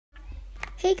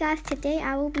Hey guys, today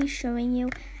I will be showing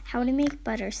you how to make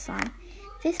butter slime.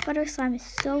 This butter slime is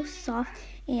so soft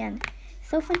and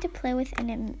so fun to play with,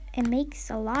 and it makes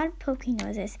a lot of poking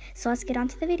noises. So let's get on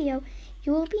to the video.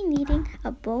 You will be needing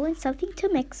a bowl and something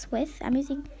to mix with. I'm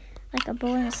using like a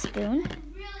bowl and a spoon.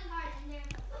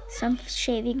 Some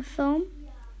shaving foam.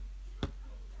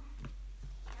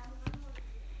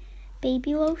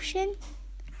 Baby lotion.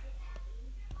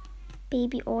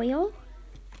 Baby oil.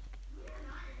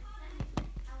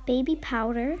 Baby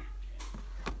powder,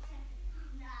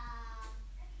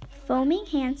 foaming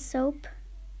hand soap,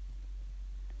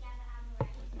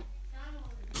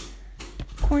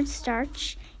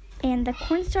 cornstarch, and the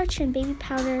cornstarch and baby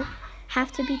powder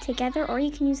have to be together, or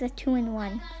you can use a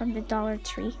 2-in-1 from the Dollar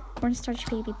Tree, cornstarch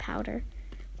baby powder.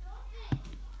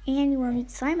 And you will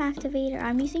need slime activator.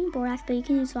 I'm using borax, but you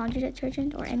can use laundry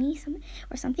detergent or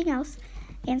something else,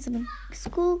 and some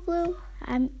school glue.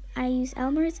 I use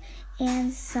Elmer's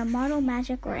and some Model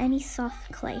Magic or any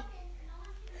soft clay.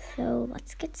 So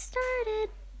let's get started.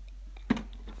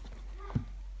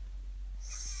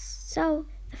 So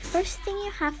the first thing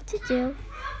you have to do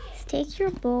is take your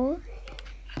bowl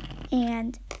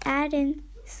and add in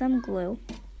some glue.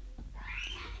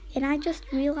 And I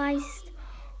just realized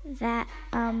that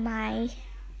my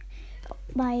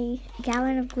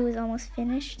gallon of glue is almost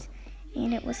finished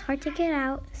and it was hard to get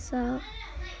out, so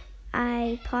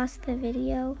I paused the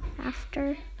video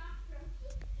after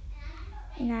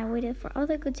and I waited for all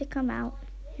the glue to come out,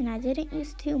 and I didn't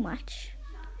use too much.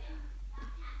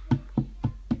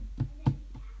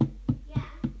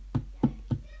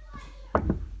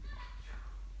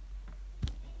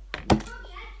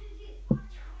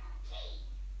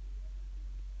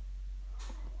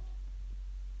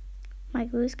 My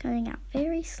glue is coming out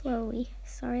very slowly.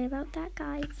 Sorry about that,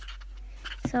 guys.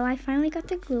 So I finally got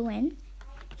the glue in,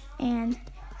 and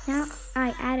now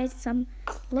I added some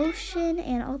lotion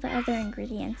and all the other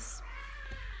ingredients.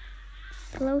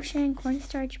 Lotion,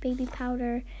 cornstarch, baby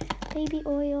powder, baby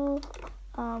oil,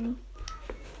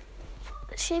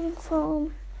 shaving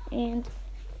foam, and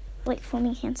like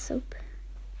foaming hand soap.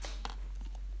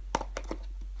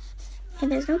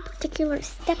 And there's no particular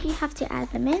step you have to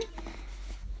add them in.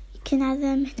 You can add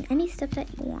them in any step that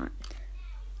you want.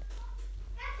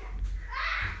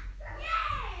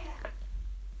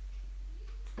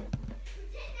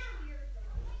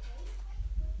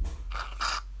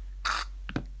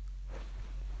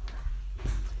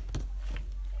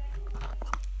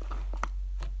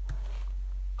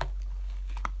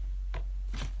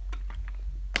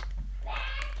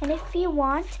 And if you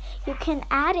want, you can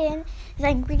add in the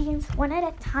ingredients one at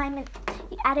a time, and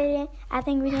you add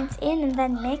the ingredients in, and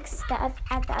then mix. Add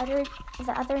the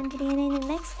other ingredient in and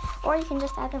mix, or you can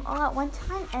just add them all at one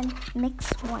time and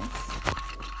mix once.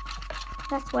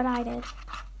 That's what I did.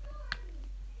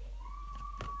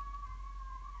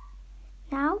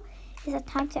 Now is the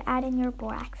time to add in your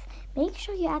borax. Make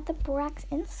sure you add the borax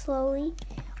in slowly,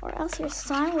 or else your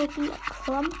slime will be a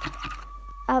clump,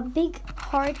 a big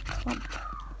hard clump.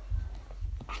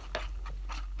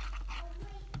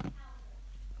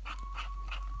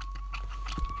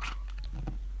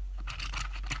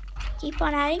 Keep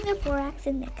on adding the borax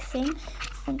and mixing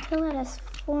until it has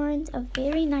formed a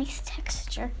very nice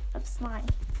texture of slime.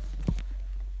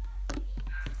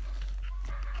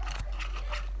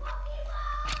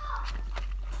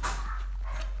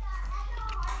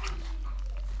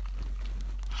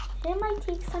 It might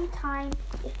take some time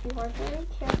if you are very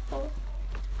careful,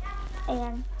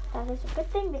 and that is a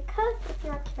good thing, because if you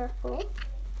are careful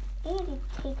and you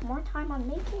take more time on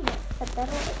making it, the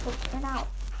better it will turn out.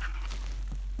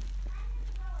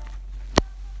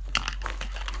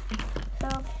 So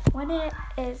when it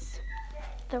is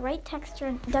the right texture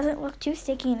and doesn't look too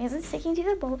sticky and isn't sticking to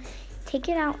the bowl, take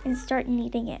it out and start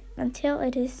kneading it until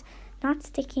it is not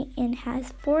sticking and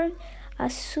has formed a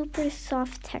super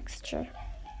soft texture.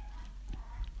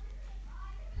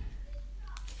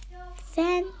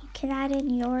 Then you can add in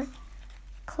your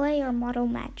clay or Model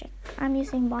Magic. I'm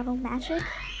using Model Magic,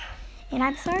 and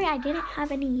I'm sorry I didn't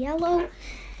have any yellow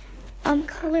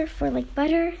color for like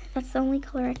butter. That's the only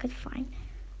color I could find.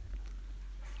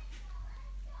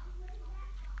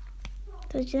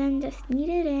 So then just knead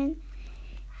it in,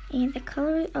 and the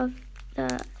color of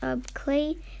the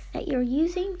clay that you're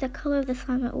using, the color of the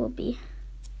slime it will be.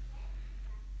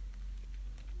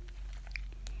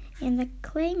 And the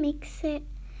clay makes it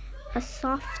a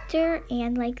softer,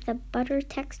 and like the butter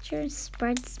texture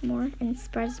spreads more than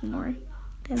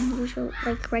usual,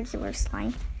 like regular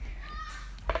slime.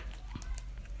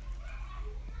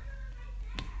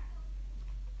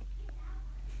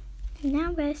 And now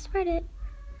I'm going to spread it.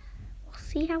 We'll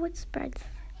see how it spreads.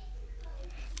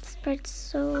 but it's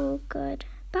so good.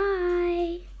 Bye.